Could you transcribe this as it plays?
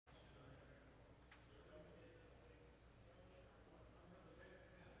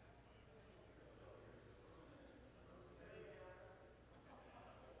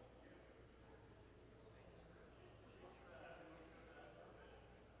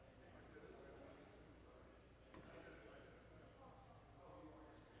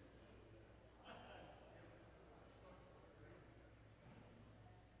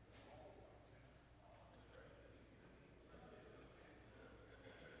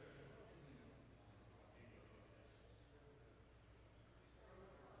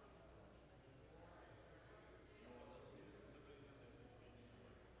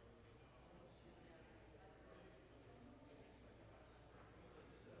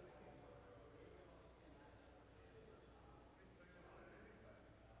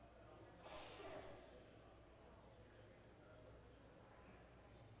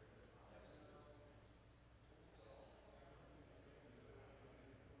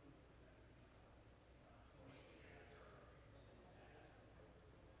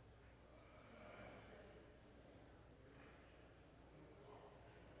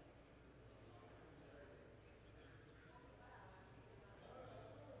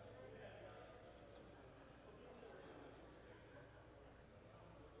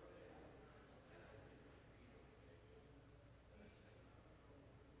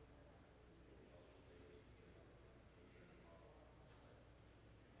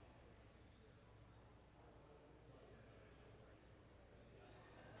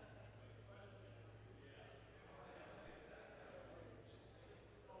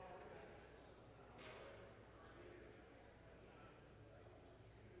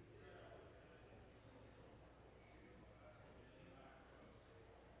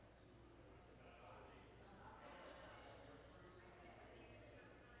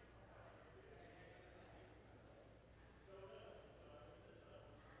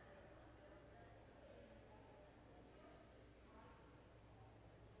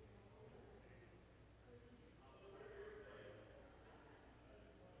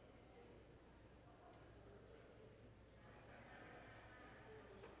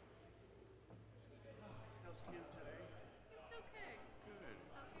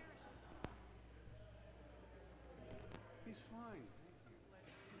fine,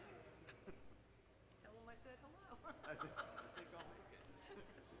 thank you. Tell them I said hello. I think I'll make it.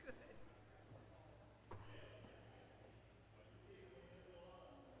 That's good.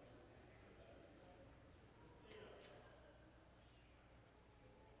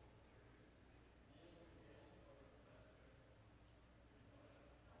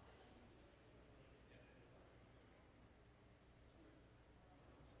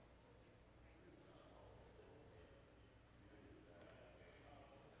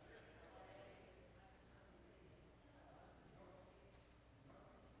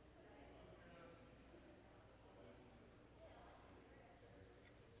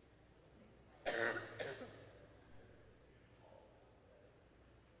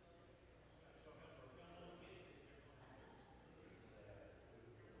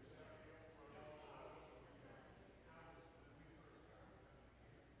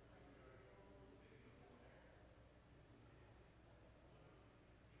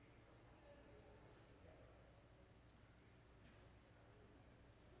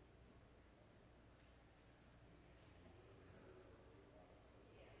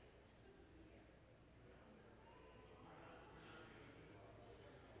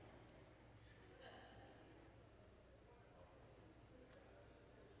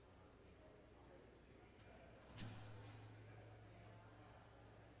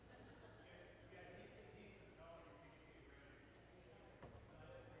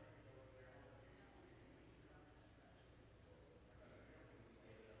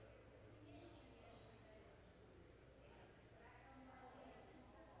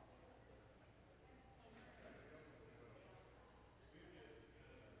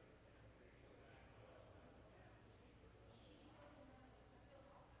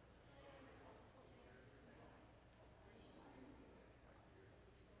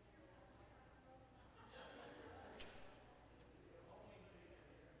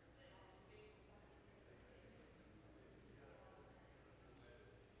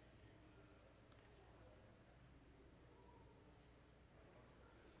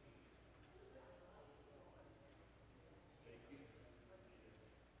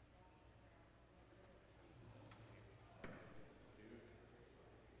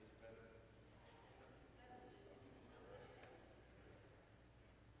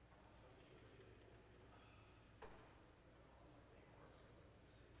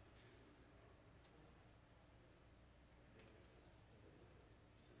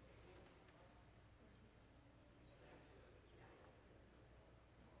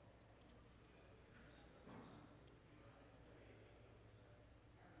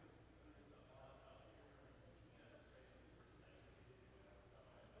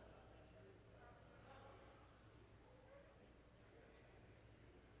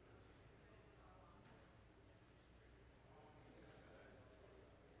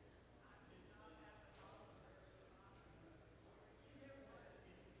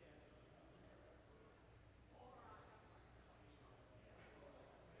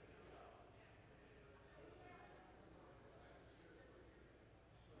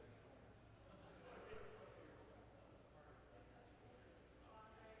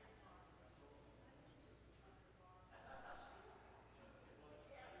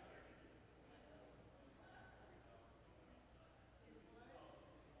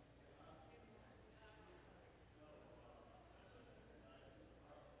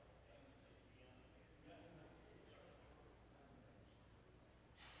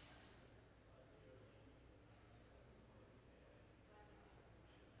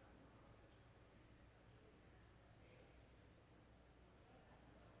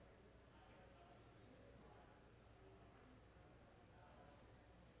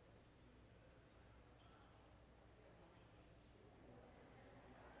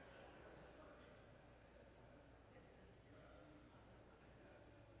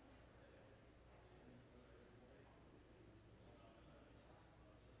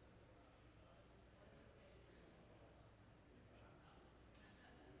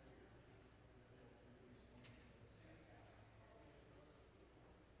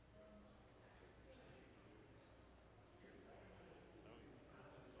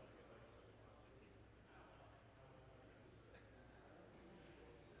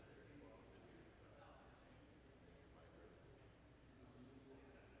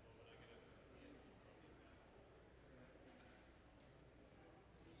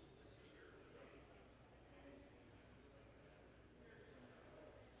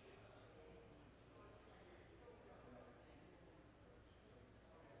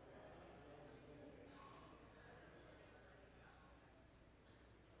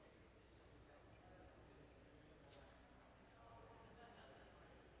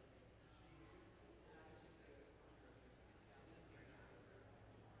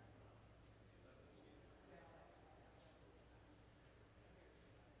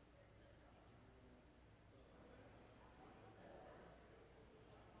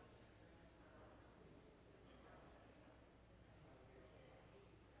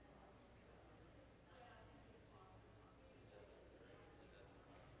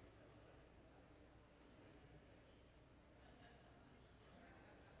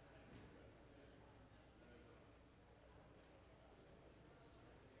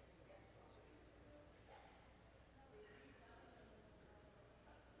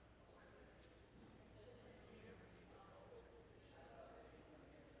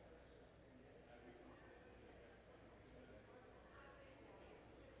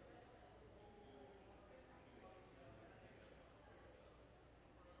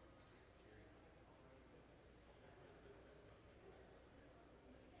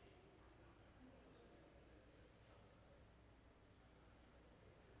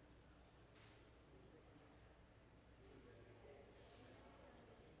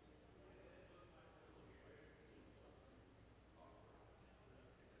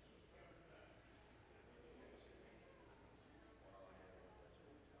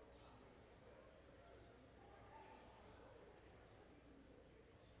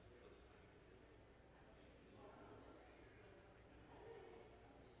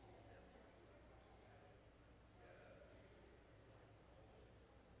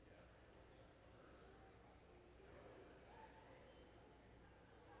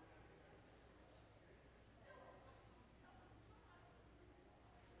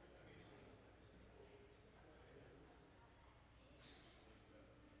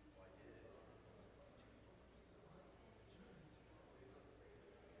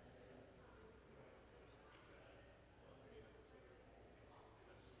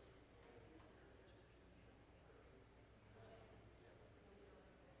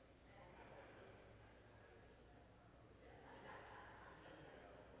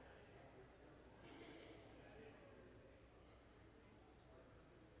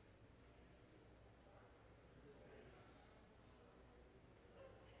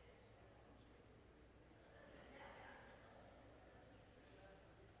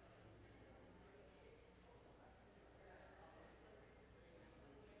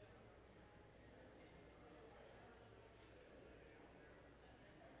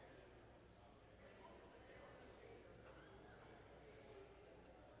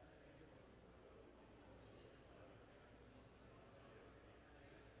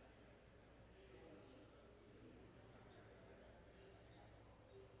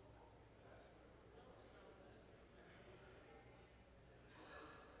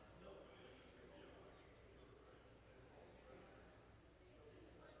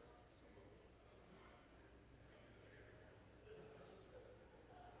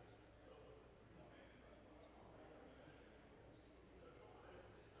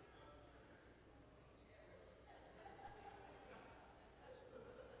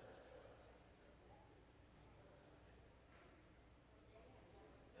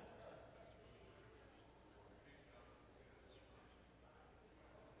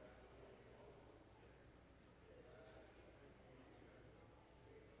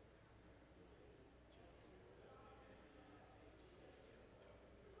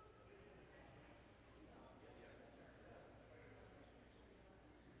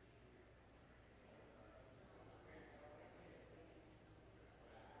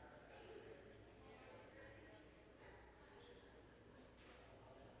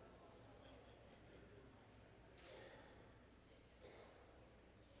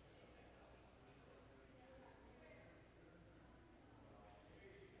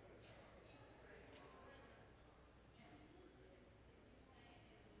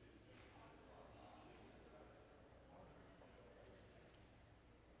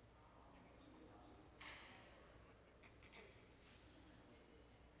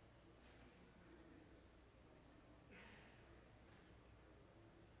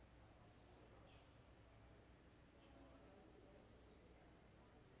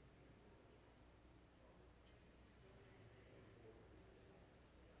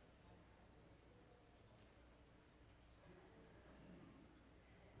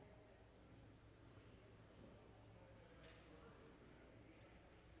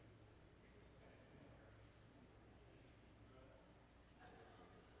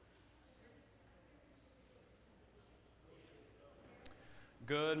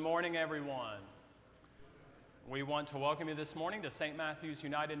 Good morning, everyone. We want to welcome you this morning to St. Matthew's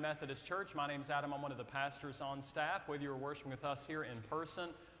United Methodist Church. My name is Adam. I'm one of the pastors on staff. Whether you're worshiping with us here in person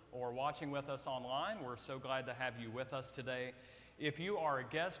or watching with us online, we're so glad to have you with us today. If you are a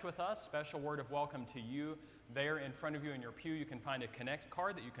guest with us, special word of welcome to you. There in front of you in your pew, you can find a Connect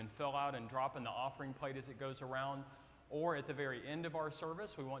card that you can fill out and drop in the offering plate as it goes around. Or at the very end of our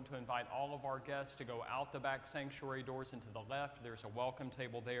service, we want to invite all of our guests to go out the back sanctuary doors and to the left. There's a welcome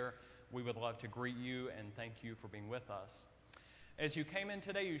table there. We would love to greet you and thank you for being with us. As you came in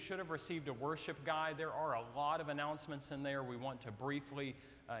today, you should have received a worship guide. There are a lot of announcements in there. We want to briefly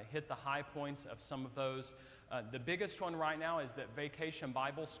hit the high points of some of those. The biggest one right now is that Vacation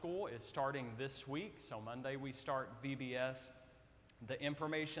Bible School is starting this week. So Monday we start VBS. The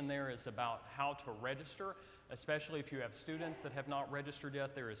information there is about how to register, especially if you have students that have not registered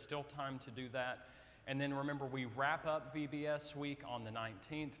yet. There is still time to do that. And then remember, we wrap up VBS week on the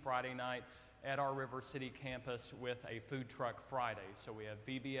 19th, Friday night, at our River City campus with a Food Truck Friday. So we have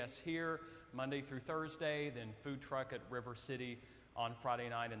VBS here Monday through Thursday, then Food Truck at River City on Friday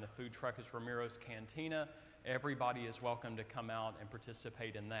night, and the food truck is Ramiro's Cantina. Everybody is welcome to come out and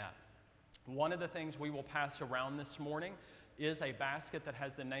participate in that. One of the things we will pass around this morning is a basket that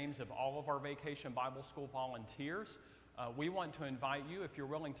has the names of all of our Vacation Bible School volunteers. We want to invite you, if you're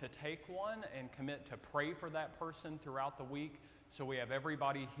willing to take one and commit to pray for that person throughout the week. So we have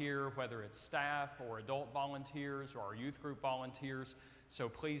everybody here, whether it's staff or adult volunteers or our youth group volunteers. So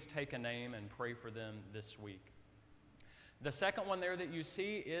please take a name and pray for them this week. The second one there that you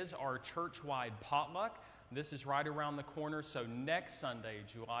see is our church-wide potluck. This is right around the corner. So next Sunday,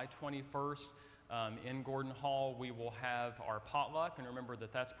 July 21st, in Gordon Hall, we will have our potluck, and remember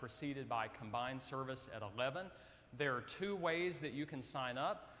that that's preceded by combined service at 11. There are two ways that you can sign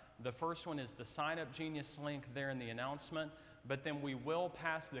up. The first one is the Sign Up Genius link there in the announcement, but then we will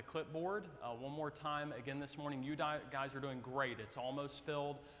pass the clipboard one more time again this morning. You guys are doing great. It's almost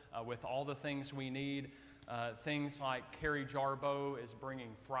filled with all the things we need. Things like Carrie Jarbo is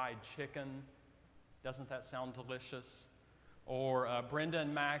bringing fried chicken. Doesn't that sound delicious? Or Brenda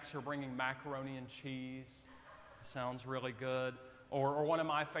and Max are bringing macaroni and cheese. Sounds really good. Or one of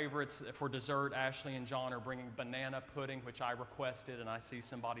my favorites for dessert, Ashley and John are bringing banana pudding, which I requested, and I see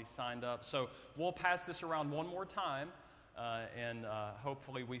somebody signed up. So we'll pass this around one more time, and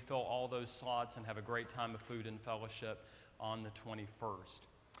hopefully we fill all those slots and have a great time of food and fellowship on the 21st.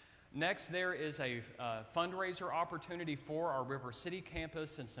 Next, there is a fundraiser opportunity for our River City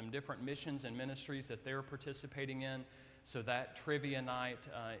campus and some different missions and ministries that they're participating in. So that trivia night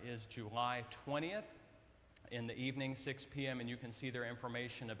is July 20th in the evening, 6 p.m., and you can see their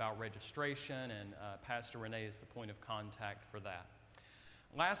information about registration, and Pastor Renee is the point of contact for that.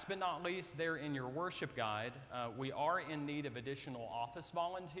 Last but not least, there in your worship guide, we are in need of additional office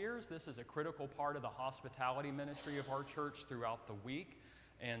volunteers. This is a critical part of the hospitality ministry of our church throughout the week,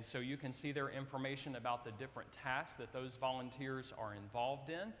 and so you can see their information about the different tasks that those volunteers are involved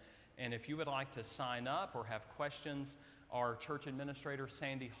in. And if you would like to sign up or have questions, our church administrator,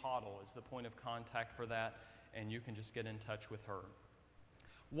 Sandy Hoddle, is the point of contact for that, and you can just get in touch with her.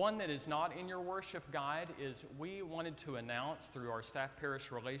 One that is not in your worship guide is we wanted to announce through our Staff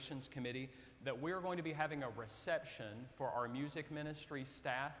Parish Relations Committee that we're going to be having a reception for our music ministry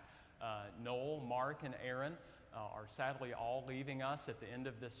staff. Noel, Mark, and Aaron are sadly all leaving us at the end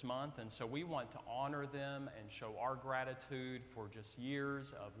of this month, and so we want to honor them and show our gratitude for just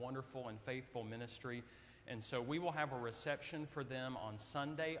years of wonderful and faithful ministry. And so we will have a reception for them on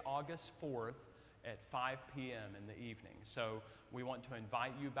Sunday, August 4th at 5 p.m. in the evening. So we want to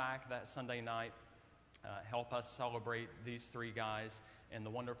invite you back that Sunday night. Help us celebrate these three guys and the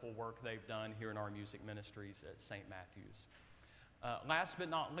wonderful work they've done here in our music ministries at St. Matthew's. Last but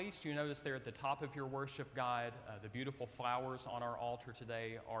not least, you notice there at the top of your worship guide, the beautiful flowers on our altar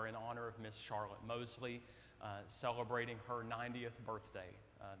today are in honor of Miss Charlotte Mosley, celebrating her 90th birthday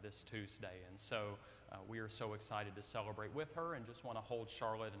this Tuesday. And so we are so excited to celebrate with her and just want to hold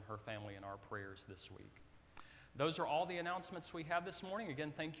Charlotte and her family in our prayers this week. Those are all the announcements we have this morning.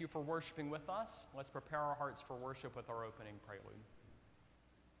 Again, thank you for worshiping with us. Let's prepare our hearts for worship with our opening prelude.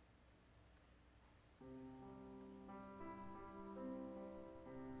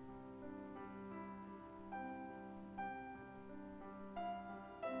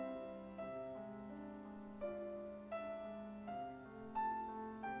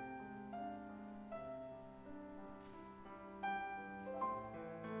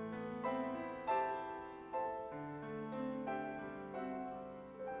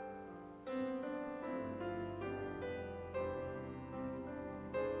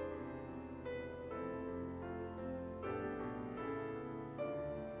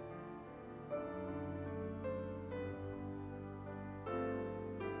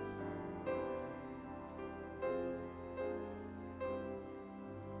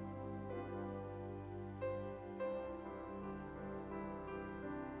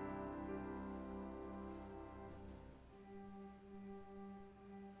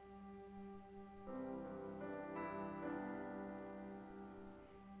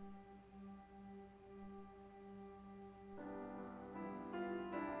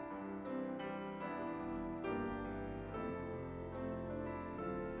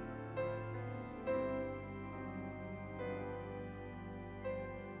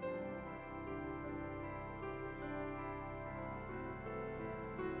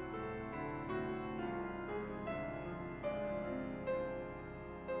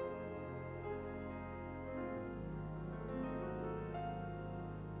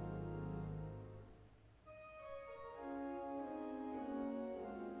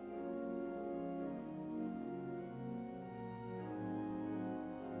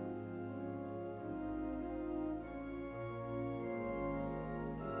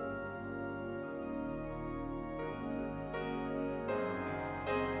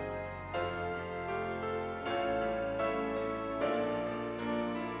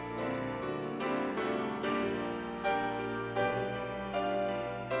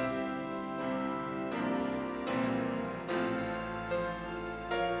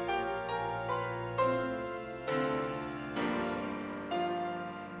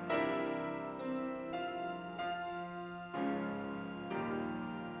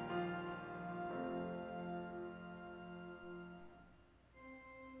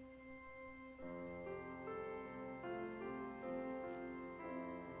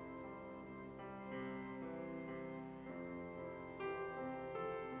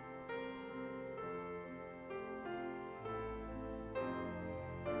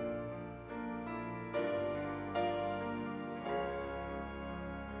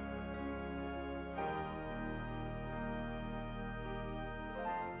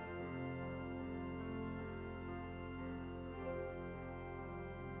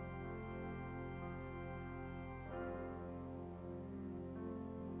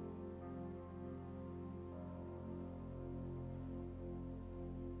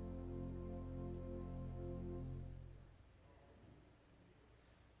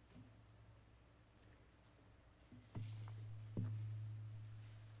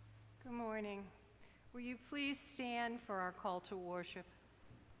 Good morning. Will you please stand for our call to worship?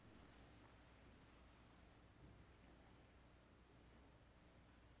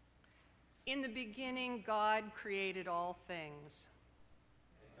 In the beginning, God created all things.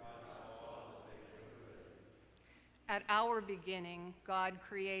 And God saw that they were good. At our beginning, God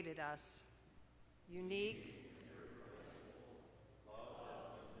created us, unique, Loved and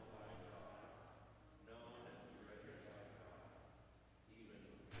lived by God, known and treasured by God, even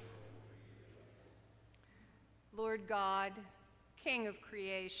before He created us. Lord God, King of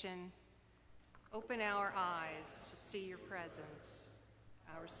creation, open our eyes to see your presence,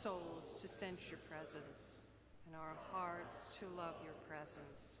 our souls to sense your presence, and our hearts to love your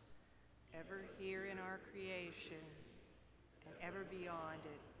presence, ever here in our creation and ever beyond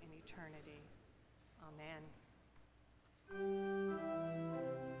it in eternity. Amen.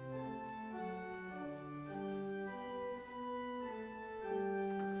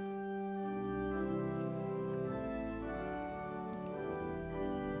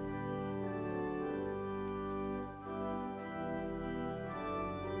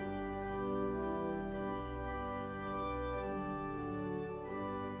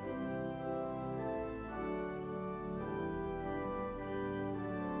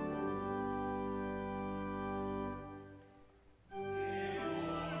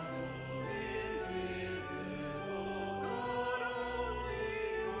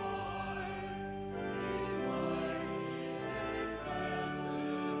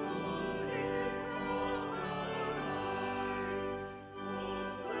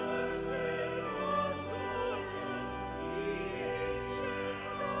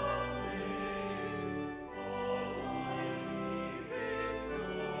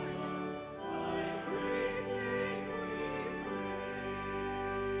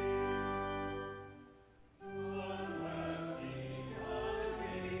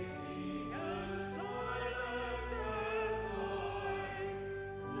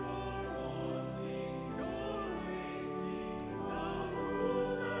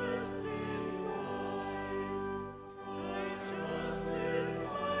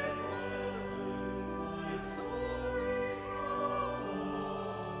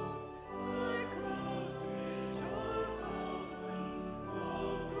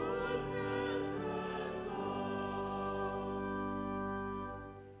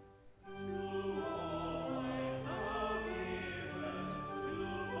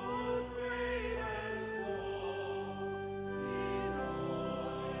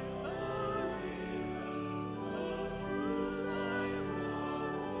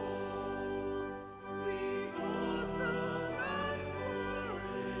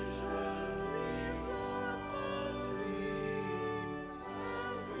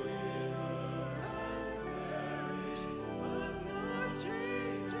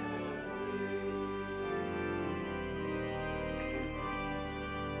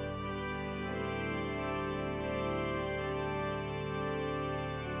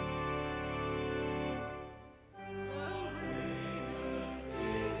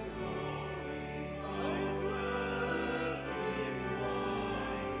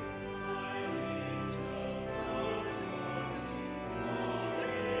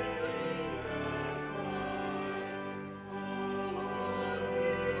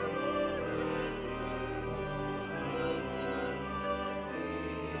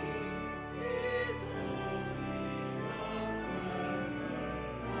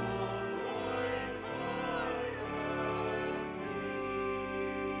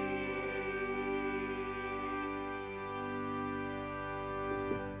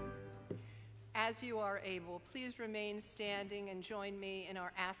 As you are able, please remain standing and join me in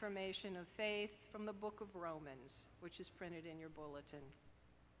our affirmation of faith from the book of Romans, which is printed in your bulletin.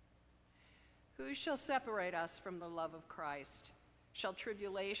 Who shall separate us from the love of Christ? Shall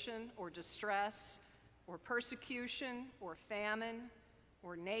tribulation or distress or persecution or famine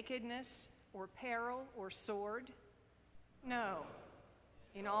or nakedness or peril or sword? No,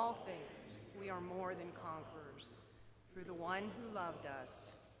 in all things we are more than conquerors through the one who loved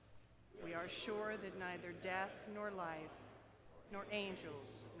us. We are sure that neither death nor life, nor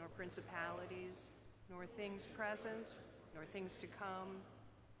angels, nor principalities, nor things present, nor things to come,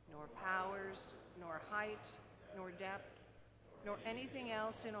 nor powers, nor height, nor depth, nor anything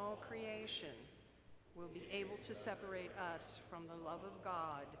else in all creation will be able to separate us from the love of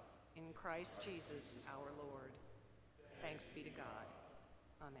God in Christ Jesus our Lord. Thanks be to God.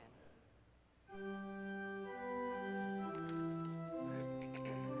 Amen.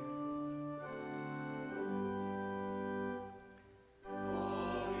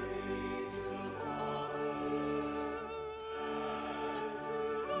 Glory be to the Father, and to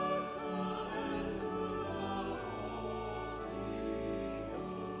the Son,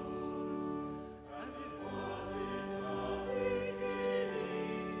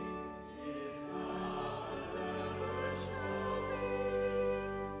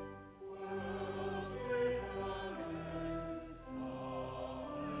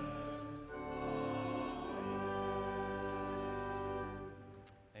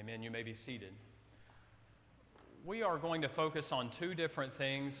 Amen. You may be seated. We are going to focus on two different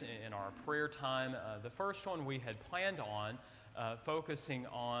things in our prayer time. The first one we had planned on focusing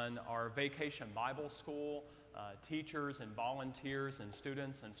on our Vacation Bible School teachers and volunteers and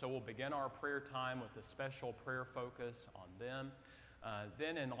students, and so we'll begin our prayer time with a special prayer focus on them.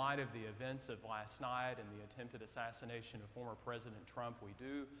 Then, in light of the events of last night and the attempted assassination of former President Trump, we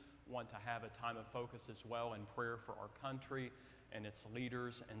do want to have a time of focus as well in prayer for our country and its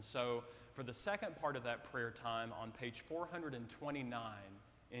leaders. And so, for the second part of that prayer time, on page 429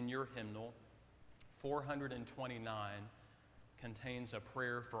 in your hymnal, 429 contains a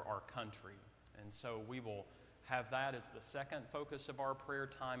prayer for our country. And so we will have that as the second focus of our prayer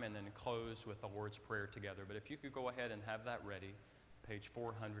time and then close with the Lord's Prayer together. But if you could go ahead and have that ready, page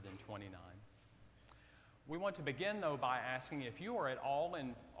 429. We want to begin, though, by asking if you are at all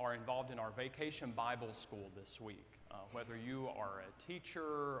are involved in our Vacation Bible School this week, whether you are a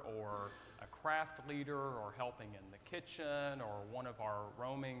teacher or a craft leader or helping in the kitchen or one of our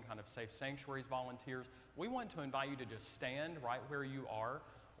roaming kind of safe sanctuaries volunteers. We want to invite you to just stand right where you are,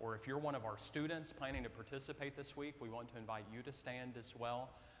 or if you're one of our students planning to participate this week, we want to invite you to stand as well.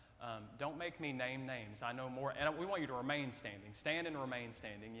 Don't make me name names. I know more, and we want you to remain standing. Stand and remain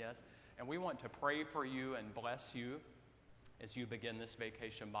standing, yes. And we want to pray for you and bless you as you begin this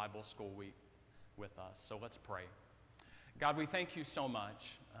Vacation Bible School week with us. So let's pray. God, we thank you so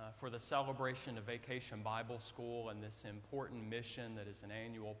much for the celebration of Vacation Bible School and this important mission that is an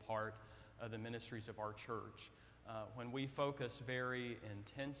annual part of the ministries of our church. When we focus very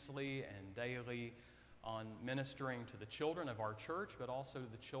intensely and daily on ministering to the children of our church, but also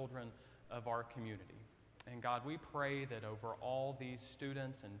the children of our community. And God, we pray that over all these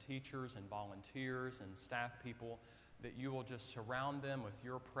students and teachers and volunteers and staff people, that you will just surround them with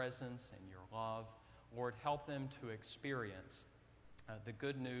your presence and your love. Lord, help them to experience the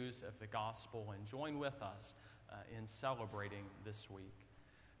good news of the gospel and join with us in celebrating this week.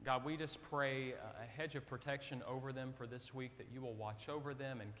 God, we just pray a hedge of protection over them for this week, that you will watch over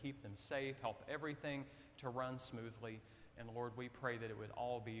them and keep them safe, help everything to run smoothly. And Lord, we pray that it would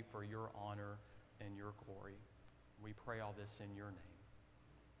all be for your honor and your glory. We pray all this in your name.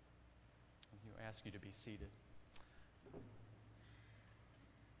 We ask you to be seated.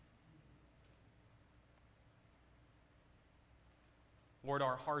 Lord,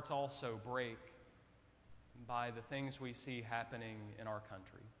 our hearts also break by the things we see happening in our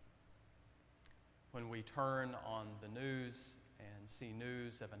country. When we turn on the news and see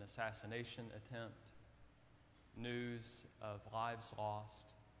news of an assassination attempt, news of lives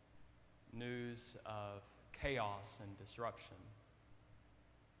lost, news of chaos and disruption,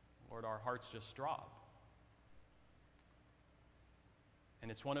 Lord, our hearts just drop. And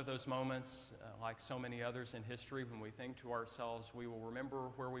it's one of those moments, like so many others in history, when we think to ourselves, we will remember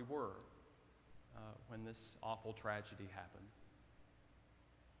where we were when this awful tragedy happened.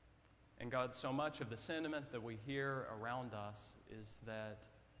 And God, so much of the sentiment that we hear around us is that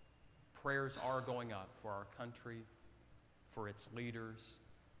prayers are going up for our country, for its leaders,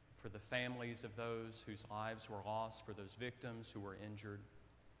 for the families of those whose lives were lost, for those victims who were injured.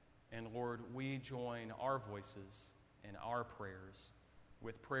 And Lord, we join our voices and our prayers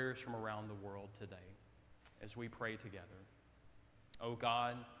with prayers from around the world today as we pray together. Oh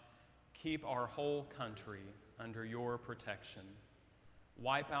God, keep our whole country under your protection.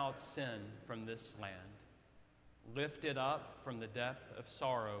 Wipe out sin from this land. Lift it up from the depth of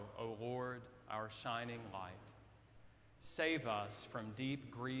sorrow, O Lord, our shining light. Save us from deep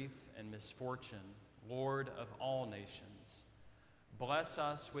grief and misfortune, Lord of all nations. Bless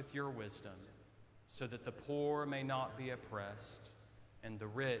us with your wisdom, so that the poor may not be oppressed, and the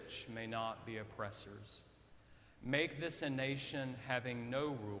rich may not be oppressors. Make this a nation having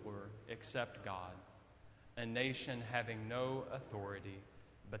no ruler except God, a nation having no authority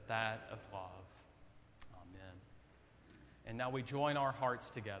but that of love. Amen. And now we join our hearts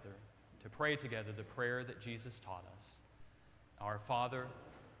together to pray together the prayer that Jesus taught us. Our Father,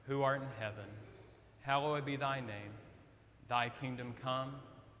 who art in heaven, hallowed be thy name. Thy kingdom come,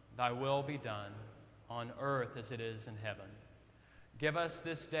 thy will be done, on earth as it is in heaven. Give us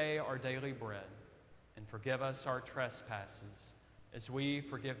this day our daily bread, and forgive us our trespasses, as we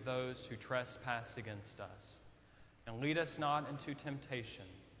forgive those who trespass against us. And lead us not into temptation,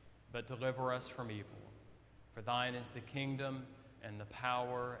 but deliver us from evil. For thine is the kingdom, and the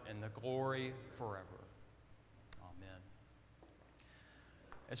power, and the glory forever. Amen.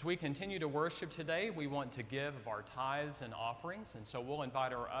 As we continue to worship today, we want to give of our tithes and offerings, and so we'll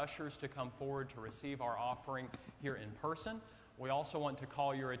invite our ushers to come forward to receive our offering here in person. We also want to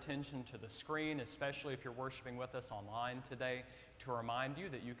call your attention to the screen, especially if you're worshiping with us online today, to remind you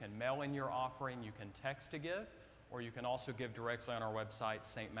that you can mail in your offering, you can text to give, or you can also give directly on our website,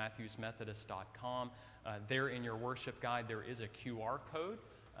 stmatthewsmethodist.com. There in your worship guide, there is a QR code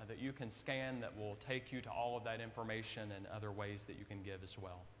that you can scan that will take you to all of that information and other ways that you can give as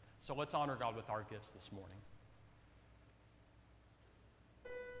well. So let's honor God with our gifts this morning.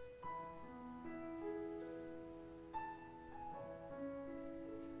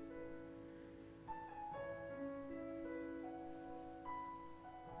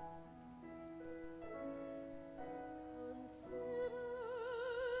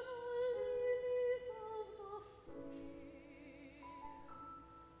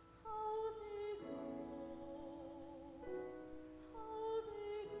 How they grow.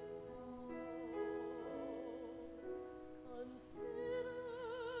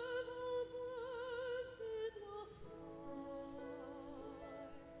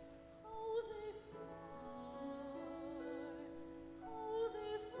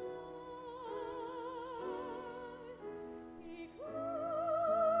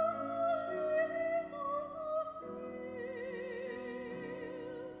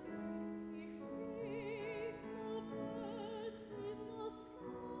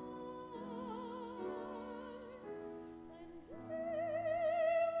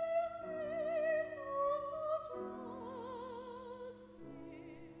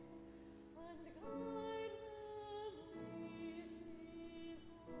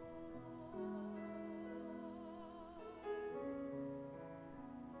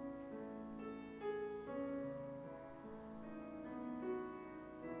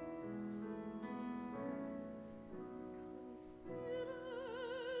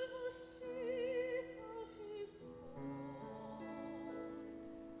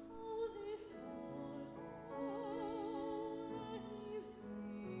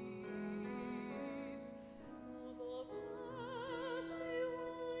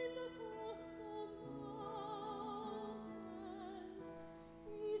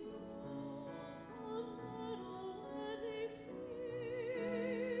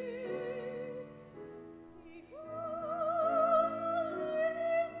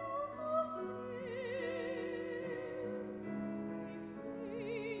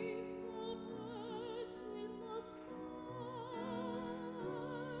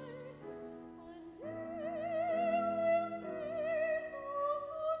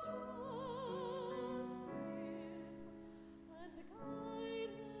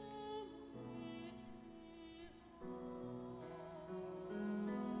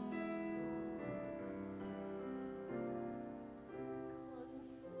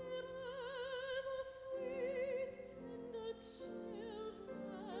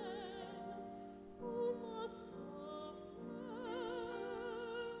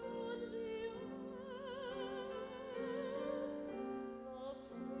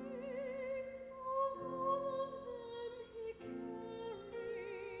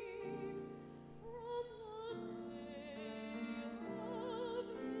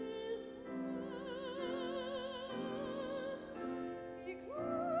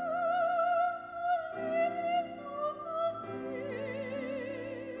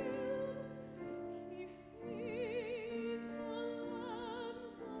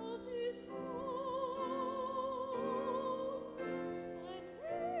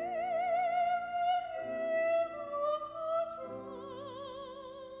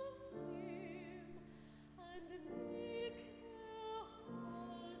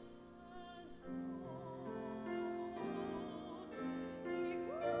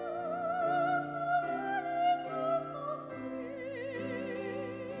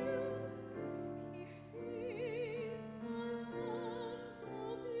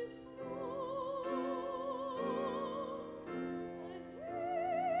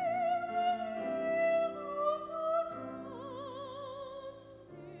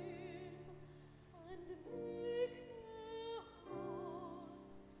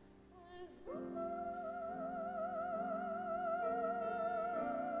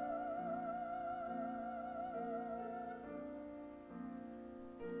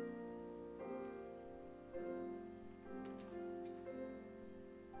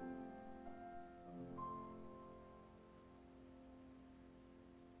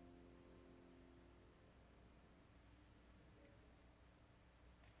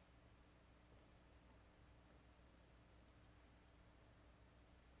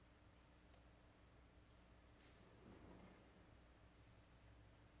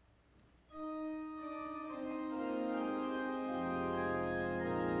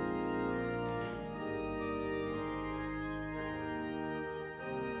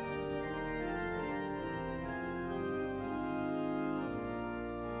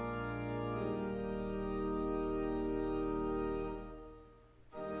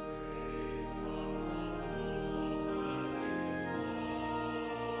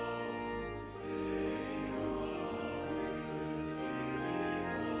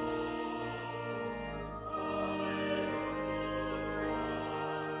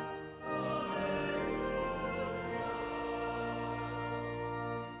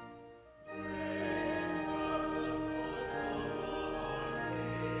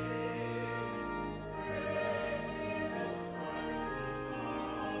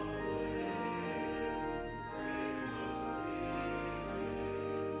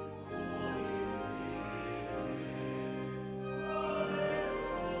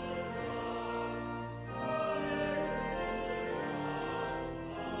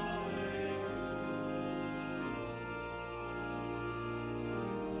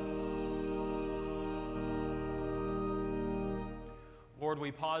 Lord,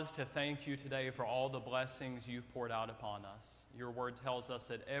 we pause to thank you today for all the blessings you've poured out upon us. Your word tells us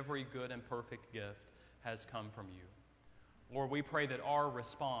that every good and perfect gift has come from you. Lord, we pray that our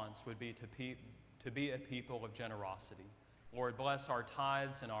response would be to be a people of generosity. Lord, bless our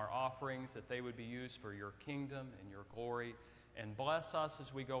tithes and our offerings, that they would be used for your kingdom and your glory. And bless us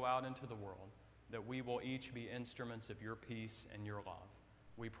as we go out into the world, that we will each be instruments of your peace and your love.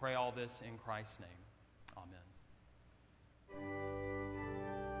 We pray all this in Christ's name. Amen.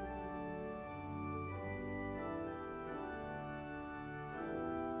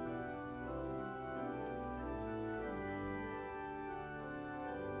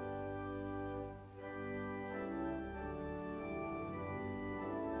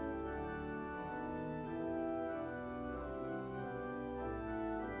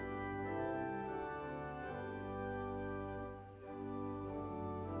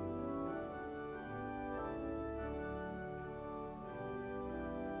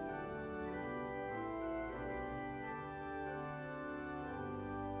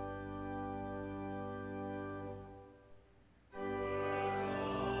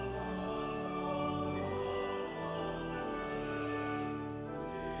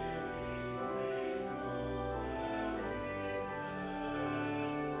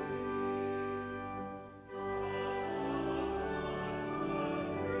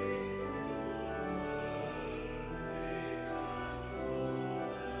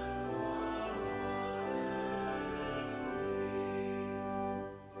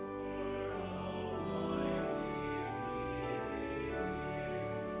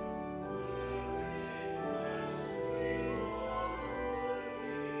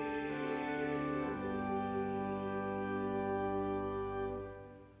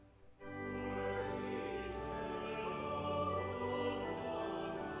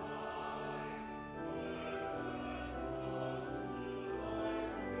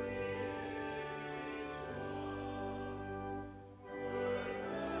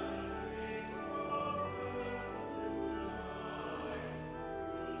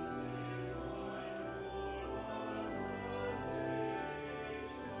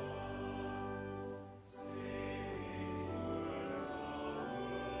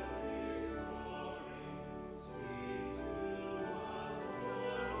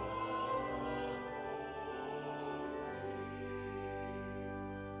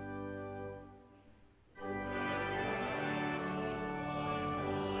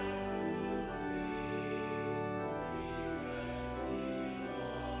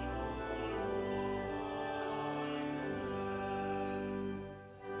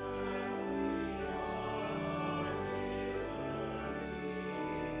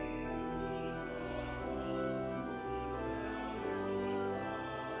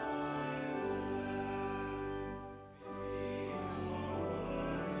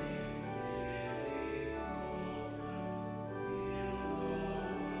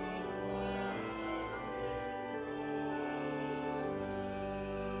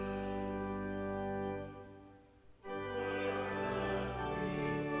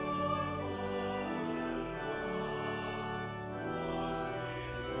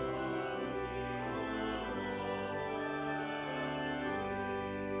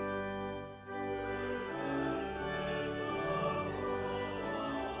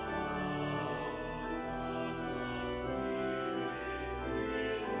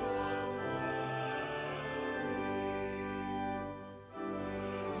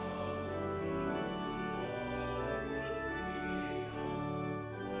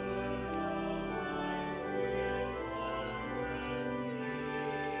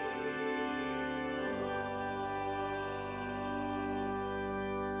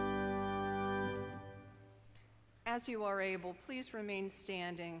 As you are able, please remain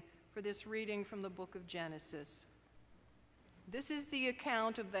standing for this reading from the book of Genesis. This is the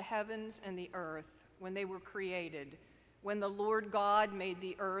account of the heavens and the earth when they were created, when the Lord God made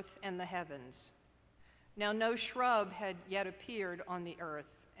the earth and the heavens. Now no shrub had yet appeared on the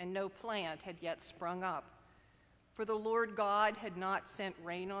earth, and no plant had yet sprung up. For the Lord God had not sent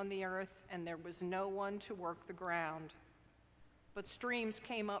rain on the earth, and there was no one to work the ground. But streams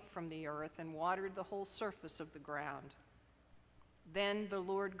came up from the earth and watered the whole surface of the ground. Then the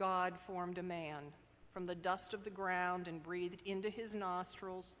Lord God formed a man from the dust of the ground and breathed into his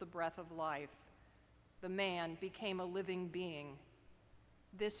nostrils the breath of life. The man became a living being.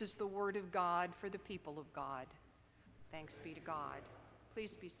 This is the word of God for the people of God. Thanks be to God.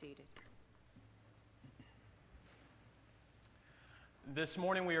 Please be seated. This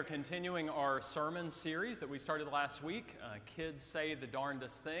morning we are continuing our sermon series that we started last week, Kids Say the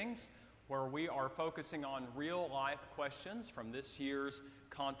Darndest Things. where we are focusing on real-life questions from this year's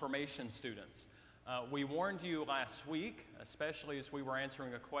confirmation students. We warned you last week, especially as we were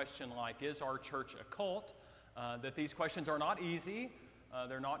answering a question like, is our church a cult, that these questions are not easy.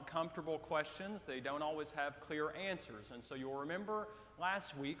 They're not comfortable questions. They don't always have clear answers. And so you'll remember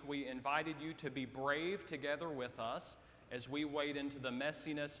last week we invited you to be brave together with us as we wade into the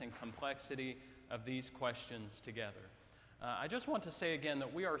messiness and complexity of these questions together. I just want to say again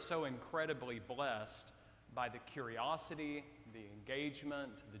that we are so incredibly blessed by the curiosity, the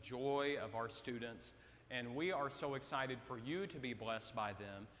engagement, the joy of our students, and we are so excited for you to be blessed by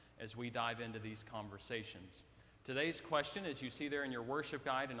them as we dive into these conversations. Today's question, as you see there in your worship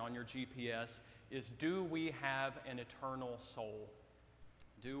guide and on your GPS, is, do we have an eternal soul?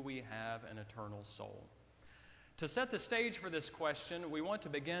 Do we have an eternal soul? To set the stage for this question, we want to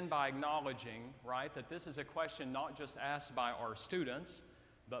begin by acknowledging, right, that this is a question not just asked by our students,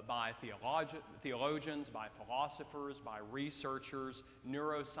 but by theologians, by philosophers, by researchers,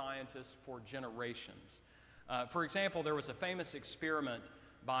 neuroscientists for generations. For example, there was a famous experiment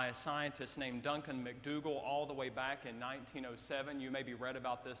by a scientist named Duncan McDougall all the way back in 1907. You maybe read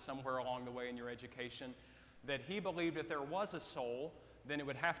about this somewhere along the way in your education, that he believed if there was a soul, then it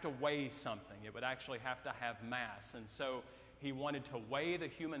would have to weigh something. It would actually have to have mass. And so he wanted to weigh the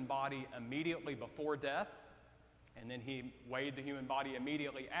human body immediately before death, and then he weighed the human body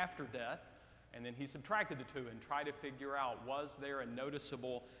immediately after death, and then he subtracted the two and tried to figure out, was there a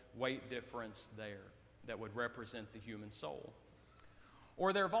noticeable weight difference there that would represent the human soul?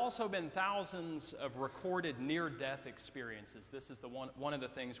 Or there have also been thousands of recorded near-death experiences. This is one of the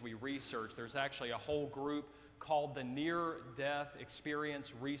things we research. There's actually a whole group called the Near-Death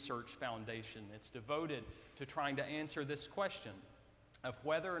Experience Research Foundation. It's devoted to trying to answer this question of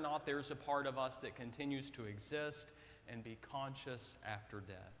whether or not there's a part of us that continues to exist and be conscious after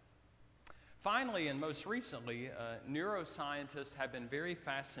death. Finally, and most recently, neuroscientists have been very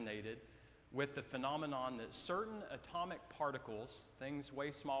fascinated with the phenomenon that certain atomic particles, things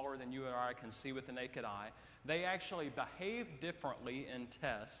way smaller than you and I can see with the naked eye, they actually behave differently in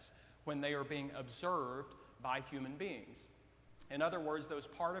tests when they are being observed by human beings. In other words, those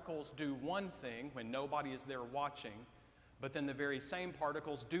particles do one thing when nobody is there watching, but then the very same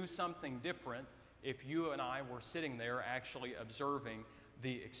particles do something different if you and I were sitting there actually observing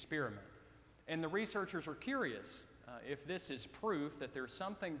the experiment. And the researchers are curious if this is proof that there's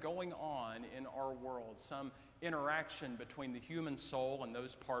something going on in our world, some interaction between the human soul and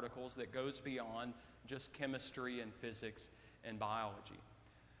those particles that goes beyond just chemistry and physics and biology.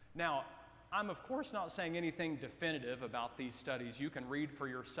 Now, I'm of course not saying anything definitive about these studies. You can read for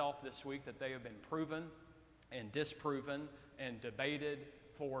yourself this week that they have been proven and disproven and debated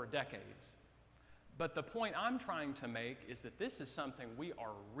for decades. But the point I'm trying to make is that this is something we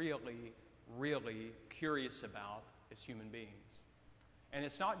are really, really curious about as human beings. And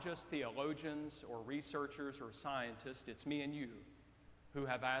it's not just theologians or researchers or scientists, it's me and you who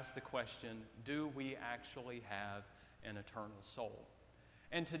have asked the question, do we actually have an eternal soul?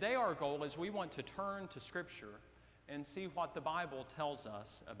 And today our goal is we want to turn to Scripture and see what the Bible tells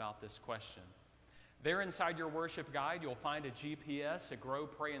us about this question. There inside your worship guide, you'll find a GPS, a Grow,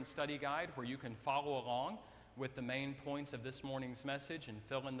 Pray, and Study guide, where you can follow along with the main points of this morning's message and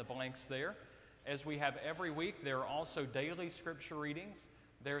fill in the blanks there. As we have every week, there are also daily Scripture readings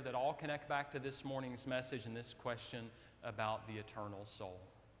there that all connect back to this morning's message and this question about the eternal soul.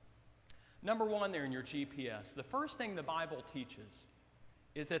 Number one there in your GPS, the first thing the Bible teaches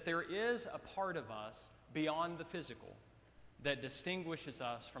is that there is a part of us beyond the physical that distinguishes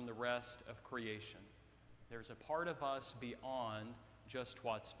us from the rest of creation. There's a part of us beyond just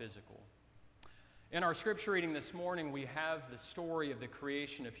what's physical. In our Scripture reading this morning, we have the story of the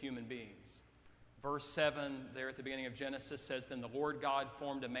creation of human beings. Verse 7 there at the beginning of Genesis says, "Then the Lord God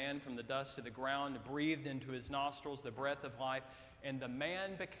formed a man from the dust of the ground, breathed into his nostrils the breath of life, and the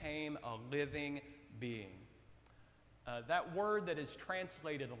man became a living being." That word that is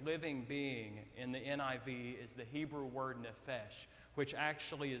translated living being in the NIV is the Hebrew word nephesh, which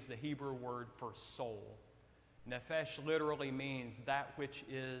actually is the Hebrew word for soul. Nephesh literally means that which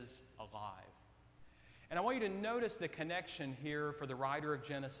is alive. And I want you to notice the connection here for the writer of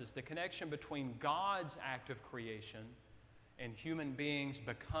Genesis, the connection between God's act of creation and human beings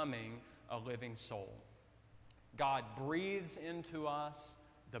becoming a living soul. God breathes into us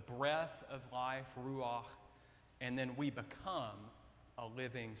the breath of life, ruach, and then we become a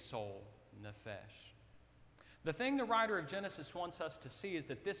living soul, nephesh. The thing the writer of Genesis wants us to see is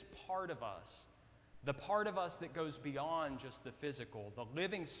that this part of us, the part of us that goes beyond just the physical, the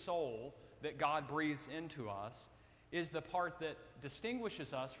living soul that God breathes into us, is the part that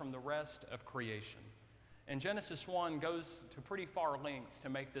distinguishes us from the rest of creation. And Genesis 1 goes to pretty far lengths to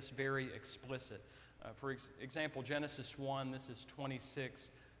make this very explicit. For example, Genesis 1, this is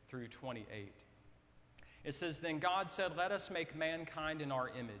 26 through 28. It says, "Then God said, 'Let us make mankind in our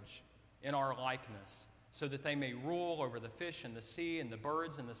image, in our likeness, so that they may rule over the fish in the sea and the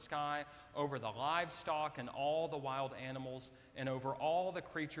birds in the sky, over the livestock and all the wild animals, and over all the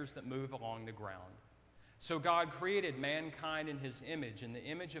creatures that move along the ground.' So God created mankind in his image. In the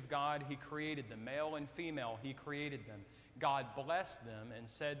image of God he created them, male and female he created them. God blessed them and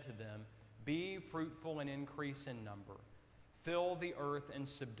said to them, 'Be fruitful and increase in number. Fill the earth and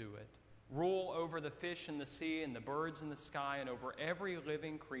subdue it. Rule over the fish in the sea and the birds in the sky and over every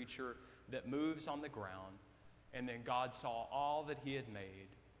living creature that moves on the ground.' And then God saw all that he had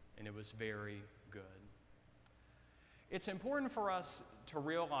made, and it was very good." It's important for us to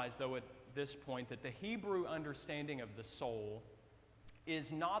realize, though, at this point, that the Hebrew understanding of the soul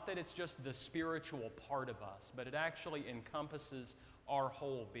is not that it's just the spiritual part of us, but it actually encompasses our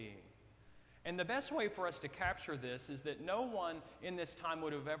whole being. And the best way for us to capture this is that no one in this time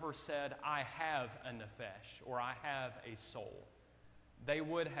would have ever said, "I have a nefesh," or "I have a soul." They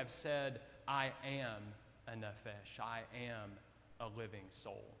would have said, "I am a nefesh," "I am a living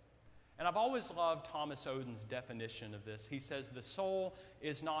soul." And I've always loved Thomas Oden's definition of this. He says the soul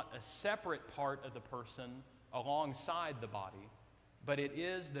is not a separate part of the person alongside the body, but it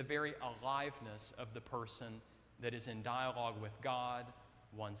is the very aliveness of the person that is in dialogue with God,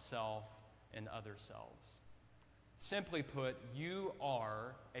 oneself, and other selves. Simply put, you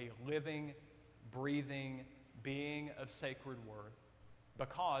are a living, breathing being of sacred worth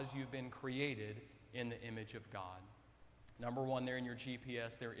because you've been created in the image of God. Number one, there in your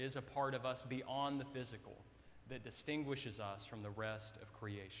GPS, there is a part of us beyond the physical that distinguishes us from the rest of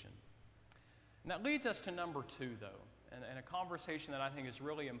creation. And that leads us to number two, though, and a conversation that I think is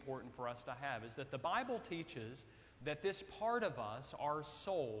really important for us to have, is that the Bible teaches that this part of us, our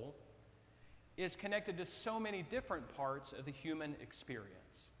soul, is connected to so many different parts of the human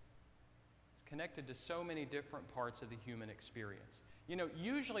experience. It's connected to so many different parts of the human experience. You know,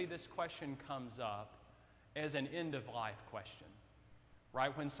 usually this question comes up as an end-of-life question,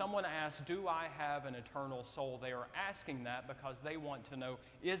 right? When someone asks, "Do I have an eternal soul?" they are asking that because they want to know,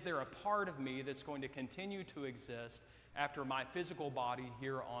 is there a part of me that's going to continue to exist after my physical body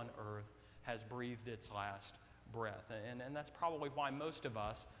here on earth has breathed its last breath? And that's probably why most of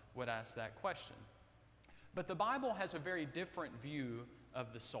us would ask that question. But the Bible has a very different view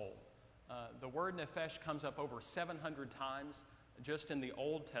of the soul. The word nefesh comes up over 700 times just in the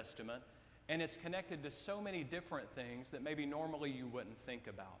Old Testament, and it's connected to so many different things that maybe normally you wouldn't think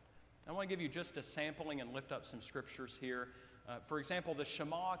about. I want to give you just a sampling and lift up some scriptures here. For example, the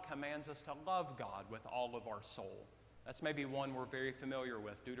Shema commands us to love God with all of our soul. That's maybe one we're very familiar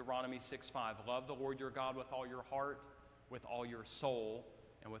with. Deuteronomy 6:5, "Love the Lord your God with all your heart, with all your soul,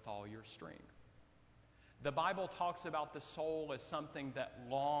 and with all your strength." The Bible talks about the soul as something that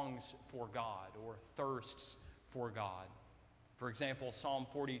longs for God or thirsts for God. For example, Psalm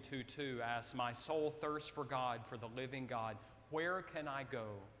 42:2 asks, "My soul thirsts for God, for the living God. Where can I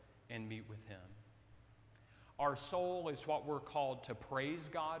go and meet with him?" Our soul is what we're called to praise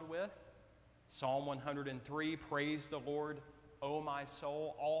God with. Psalm 103, "Praise the Lord, O my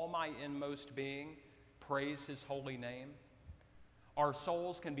soul, all my inmost being, praise his holy name." Our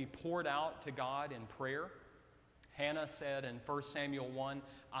souls can be poured out to God in prayer. Hannah said in 1 Samuel 1,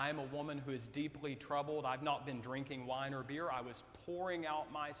 "I am a woman who is deeply troubled. I've not been drinking wine or beer. I was pouring out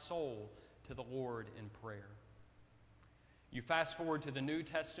my soul to the Lord in prayer." You fast forward to the New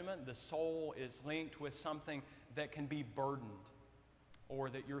Testament, the soul is linked with something that can be burdened, or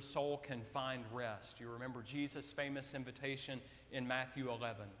that your soul can find rest. You remember Jesus' famous invitation in Matthew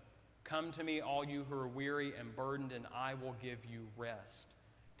 11. "Come to me, all you who are weary and burdened, and I will give you rest.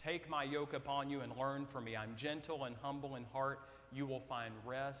 Take my yoke upon you and learn from me. I'm gentle and humble in heart. You will find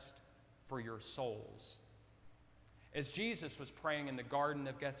rest for your souls." As Jesus was praying in the Garden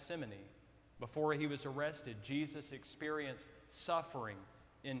of Gethsemane, before he was arrested, Jesus experienced suffering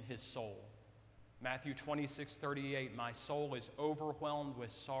in his soul. Matthew 26:38, "My soul is overwhelmed with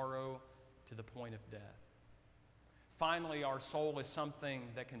sorrow to the point of death." Finally, our soul is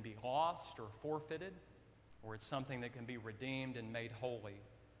something that can be lost or forfeited, or it's something that can be redeemed and made holy.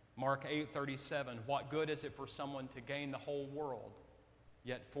 Mark 8:37, "What good is it for someone to gain the whole world,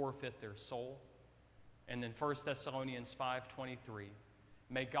 yet forfeit their soul?" And then 1 Thessalonians 5:23,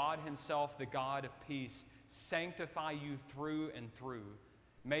 "May God himself, the God of peace, sanctify you through and through.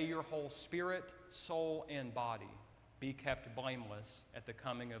 May your whole spirit, soul, and body be kept blameless at the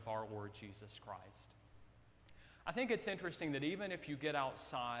coming of our Lord Jesus Christ." I think it's interesting that even if you get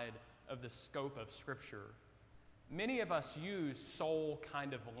outside of the scope of Scripture, many of us use soul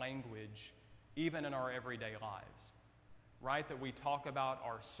kind of language even in our everyday lives, right? That we talk about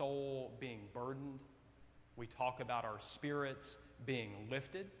our soul being burdened. We talk about our spirits being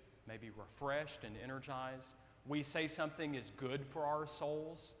lifted, maybe refreshed and energized. We say something is good for our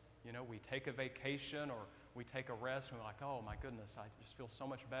souls. You know, we take a vacation or we take a rest and we're like, oh my goodness, I just feel so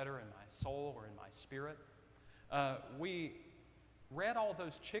much better in my soul or in my spirit. We read all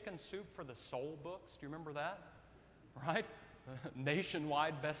those Chicken Soup for the Soul books. Do you remember that? Right?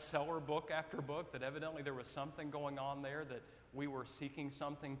 Nationwide bestseller book after book, that evidently there was something going on there, that we were seeking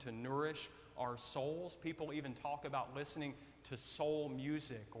something to nourish our souls. People even talk about listening to soul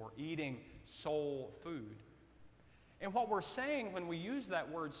music or eating soul food. And what we're saying when we use that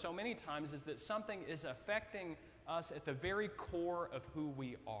word so many times is that something is affecting us at the very core of who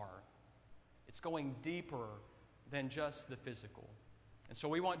we are. It's going deeper than just the physical. And so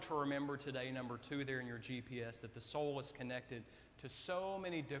we want to remember today, number 2 there in your GPS, that the soul is connected to so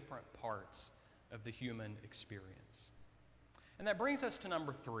many different parts of the human experience. And that brings us to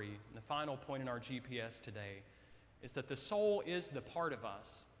number 3, and the final point in our GPS today, is that the soul is the part of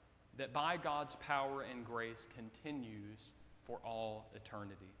us that by God's power and grace continues for all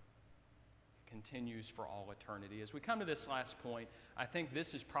eternity. Continues for all eternity. As we come to this last point, I think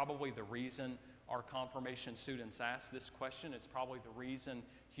this is probably the reason our confirmation students ask this question. It's probably the reason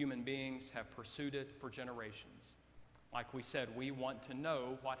human beings have pursued it for generations. Like we said, we want to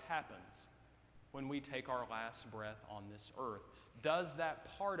know what happens when we take our last breath on this earth. Does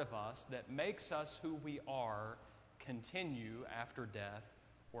that part of us that makes us who we are continue after death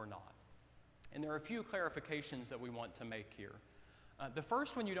or not? And there are a few clarifications that we want to make here. The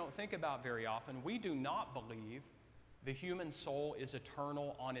first one you don't think about very often: we do not believe the human soul is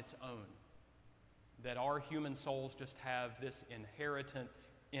eternal on its own, that our human souls just have this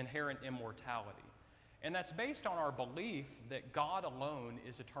inherent immortality. And that's based on our belief that God alone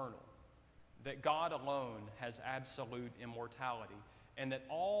is eternal, that God alone has absolute immortality, and that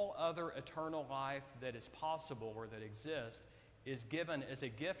all other eternal life that is possible or that exists is given as a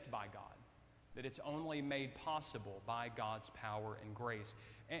gift by God, that it's only made possible by God's power and grace.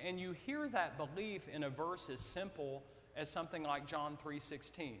 And you hear that belief in a verse as simple as something like John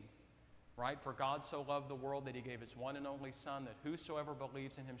 3:16, right? For God so loved the world that he gave his one and only Son, that whosoever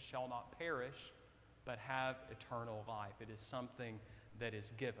believes in him shall not perish, but have eternal life. It is something that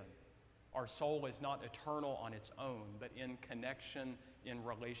is given. Our soul is not eternal on its own, but in connection, in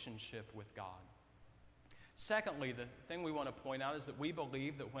relationship with God. Secondly, the thing we want to point out is that we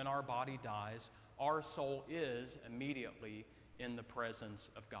believe that when our body dies, our soul is immediately in the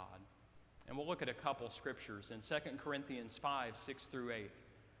presence of God. And we'll look at a couple scriptures. In 2 Corinthians 5:6-8,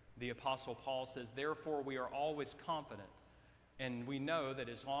 the Apostle Paul says, "Therefore we are always confident, and we know that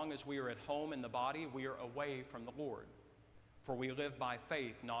as long as we are at home in the body, we are away from the Lord. For we live by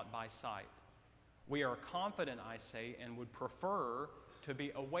faith, not by sight. We are confident, I say, and would prefer to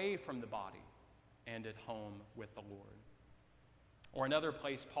be away from the body and at home with the Lord." Or another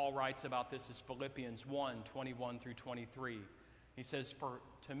place Paul writes about this is Philippians 1:21-23. He says, "For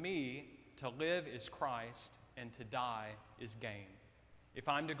to me, to live is Christ, and to die is gain. If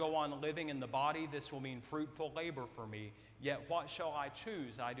I'm to go on living in the body, this will mean fruitful labor for me. Yet what shall I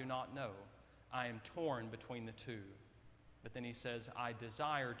choose? I do not know. I am torn between the two." But then he says, "I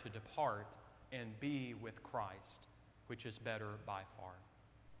desire to depart and be with Christ, which is better by far."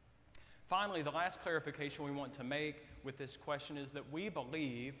 Finally, the last clarification we want to make with this question is that we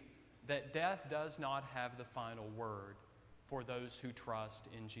believe that death does not have the final word for those who trust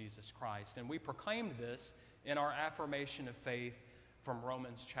in Jesus Christ. And we proclaimed this in our affirmation of faith from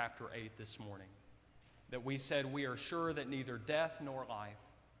Romans chapter 8 this morning. That we said we are sure that neither death nor life,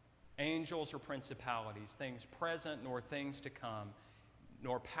 angels or principalities, things present nor things to come,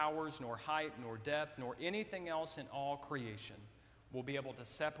 nor powers, nor height, nor depth, nor anything else in all creation will be able to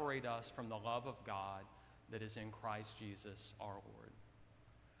separate us from the love of God that is in Christ Jesus our Lord.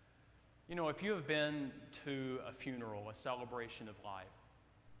 You know, if you have been to a funeral, a celebration of life,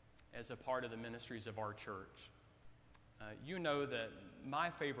 as a part of the ministries of our church, you know that my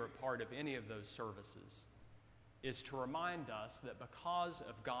favorite part of any of those services is to remind us that because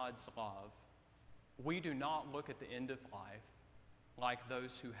of God's love, we do not look at the end of life like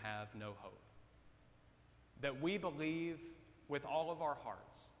those who have no hope. That we believe with all of our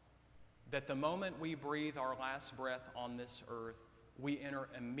hearts that the moment we breathe our last breath on this earth, we enter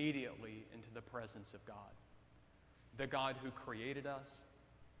immediately into the presence of God. The God who created us,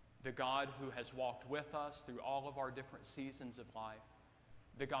 the God who has walked with us through all of our different seasons of life,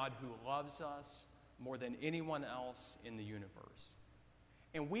 the God who loves us more than anyone else in the universe.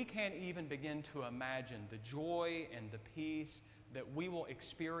 And we can't even begin to imagine the joy and the peace that we will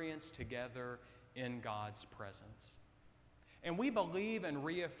experience together in God's presence. And we believe and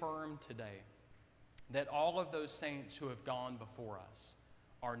reaffirm today that all of those saints who have gone before us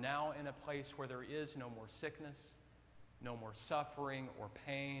are now in a place where there is no more sickness, no more suffering or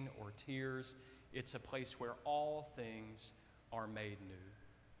pain or tears. It's a place where all things are made new.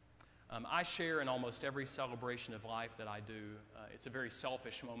 I share in almost every celebration of life that I do. It's a very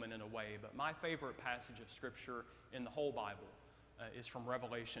selfish moment in a way, but my favorite passage of Scripture in the whole Bible is from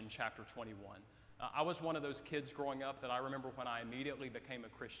Revelation chapter 21. I was one of those kids growing up that I remember when I immediately became a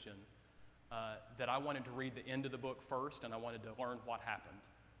Christian, that I wanted to read the end of the book first, and I wanted to learn what happened,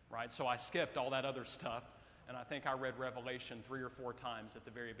 right? So I skipped all that other stuff, and I think I read Revelation 3 or 4 times at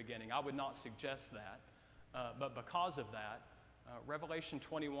the very beginning. I would not suggest that, but because of that, Revelation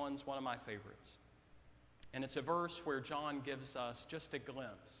 21 is one of my favorites. And it's a verse where John gives us just a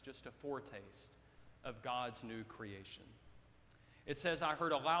glimpse, just a foretaste of God's new creation. It says, "I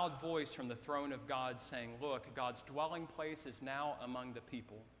heard a loud voice from the throne of God saying, 'Look, God's dwelling place is now among the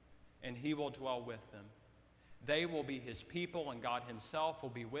people, and he will dwell with them. They will be his people, and God himself will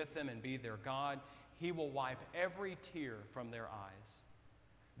be with them and be their God. He will wipe every tear from their eyes.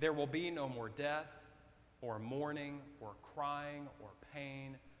 There will be no more death, or mourning, or crying, or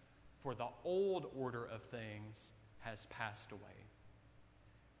pain, for the old order of things has passed away.'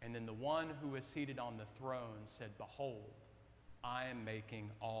 And then the one who was seated on the throne said, 'Behold, I am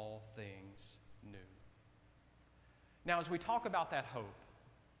making all things new.'" Now, as we talk about that hope,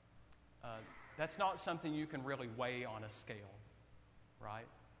 that's not something you can really weigh on a scale, right?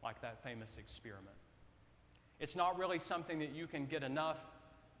 Like that famous experiment. It's not really something that you can get enough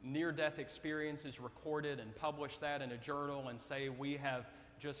near-death experiences recorded and publish that in a journal and say, we have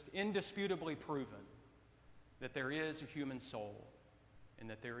just indisputably proven that there is a human soul and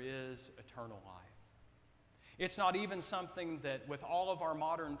that there is eternal life. It's not even something that with all of our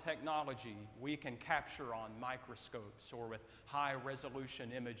modern technology we can capture on microscopes or with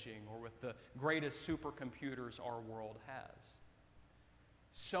high-resolution imaging or with the greatest supercomputers our world has.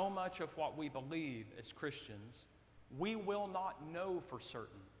 So much of what we believe as Christians, we will not know for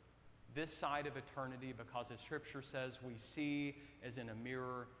certain this side of eternity because, as Scripture says, we see as in a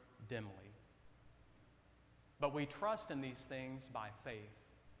mirror dimly. But we trust in these things by faith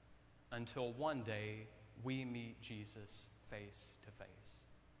until one day we meet Jesus face to face.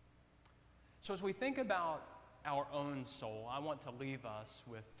 So as we think about our own soul, I want to leave us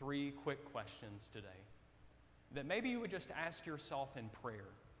with 3 quick questions today that maybe you would just ask yourself in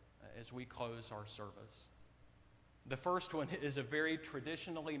prayer as we close our service. The first one is a very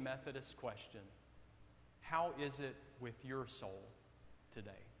traditionally Methodist question. How is it with your soul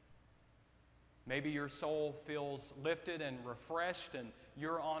today? Maybe your soul feels lifted and refreshed and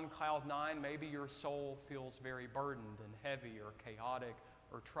you're on cloud 9. Maybe your soul feels very burdened and heavy or chaotic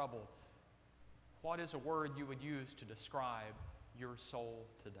or troubled. What is a word you would use to describe your soul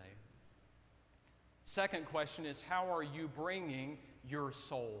today? Second question is, how are you bringing your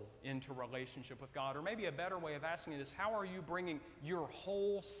soul into relationship with God? Or maybe a better way of asking it is, how are you bringing your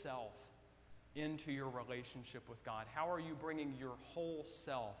whole self into your relationship with God? How are you bringing your whole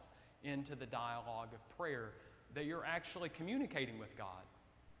self into the dialogue of prayer, that you're actually communicating with God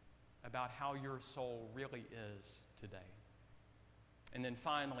about how your soul really is today? And then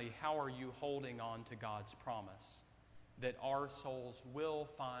finally, how are you holding on to God's promise that our souls will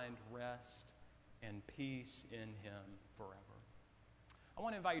find rest and peace in Him forever? I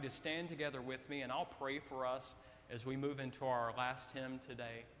want to invite you to stand together with me, and I'll pray for us as we move into our last hymn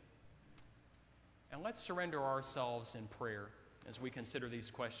today. And let's surrender ourselves in prayer as we consider these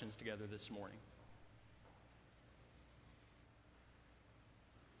questions together this morning.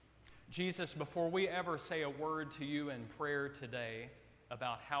 Jesus, before we ever say a word to you in prayer today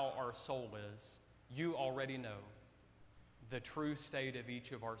about how our soul is, you already know the true state of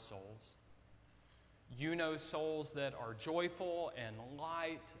each of our souls. You know souls that are joyful and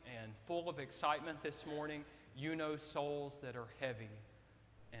light and full of excitement this morning. You know souls that are heavy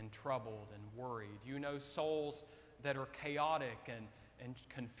and troubled and worried. You know souls that are chaotic and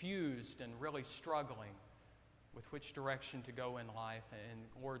confused and really struggling with which direction to go in life. And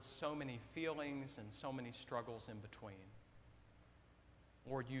Lord, so many feelings and so many struggles in between.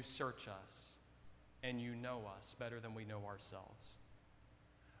 Lord, you search us and you know us better than we know ourselves.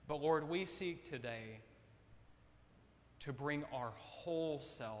 But Lord, we seek today to bring our whole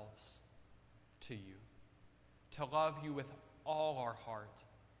selves to you, to love you with all our heart,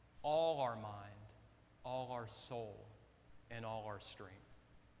 all our mind, all our soul, and all our strength.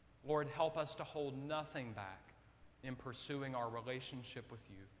 Lord, help us to hold nothing back in pursuing our relationship with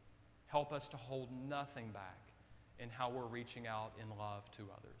you. Help us to hold nothing back in how we're reaching out in love to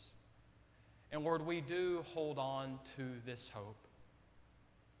others. And Lord, we do hold on to this hope,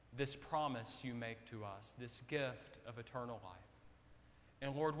 this promise you make to us, this gift of eternal life.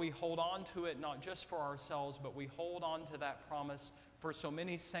 And Lord, we hold on to it not just for ourselves, but we hold on to that promise for so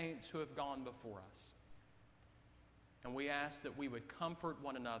many saints who have gone before us. And we ask that we would comfort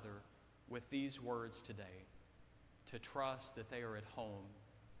one another with these words today, to trust that they are at home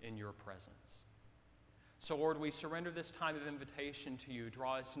in your presence. So Lord, we surrender this time of invitation to you.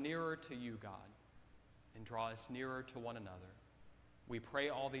 Draw us nearer to you, God, and draw us nearer to one another. We pray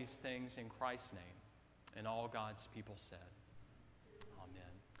all these things in Christ's name, and all God's people said, amen.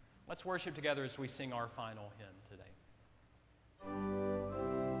 Let's worship together as we sing our final hymn today.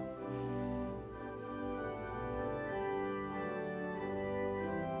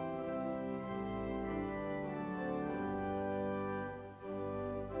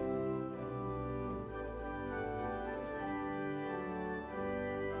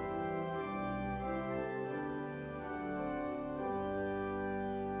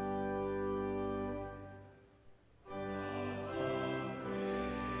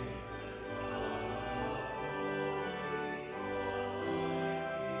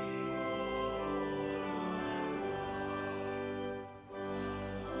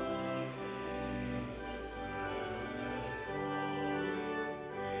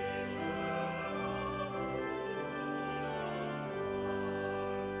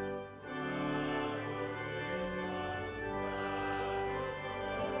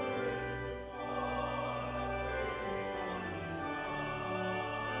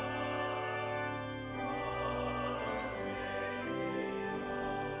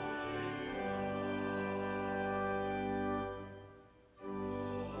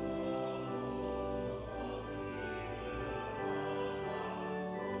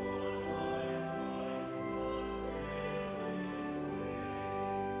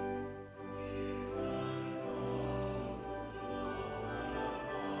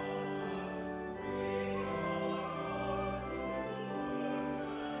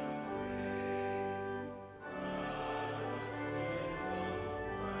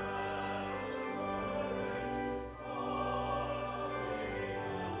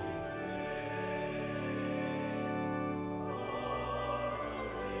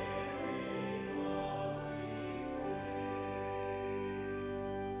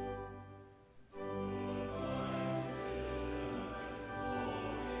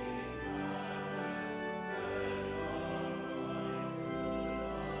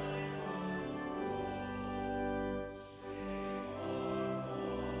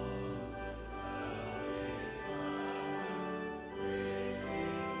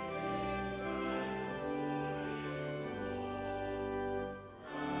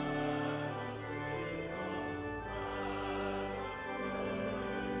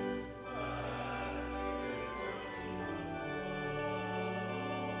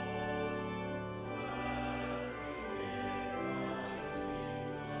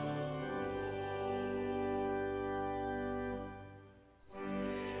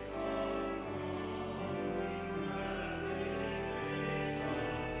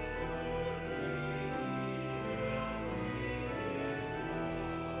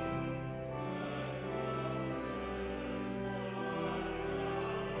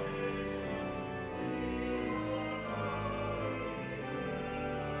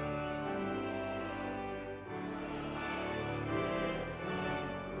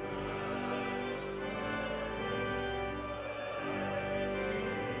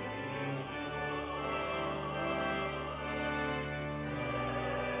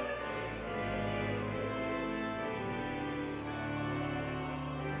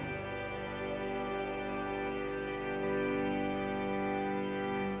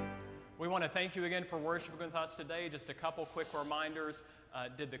 We want to thank you again for worshiping with us today. Just a couple quick reminders.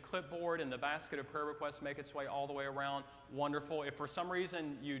 Did the clipboard and the basket of prayer requests make its way all the way around? Wonderful. If for some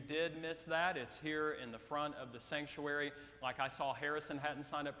reason you did miss that, it's here in the front of the sanctuary. Like I saw Harrison hadn't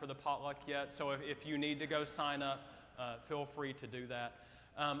signed up for the potluck yet, so if you need to go sign up, feel free to do that.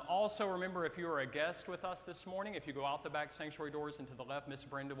 Also, remember, if you are a guest with us this morning, if you go out the back sanctuary doors and to the left, Miss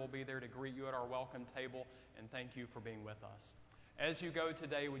Brenda will be there to greet you at our welcome table, and thank you for being with us. As you go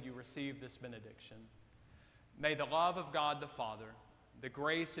today, would you receive this benediction? May the love of God the Father, the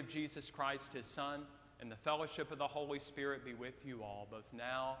grace of Jesus Christ, his Son, and the fellowship of the Holy Spirit be with you all, both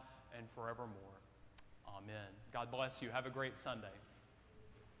now and forevermore. Amen. God bless you. Have a great Sunday.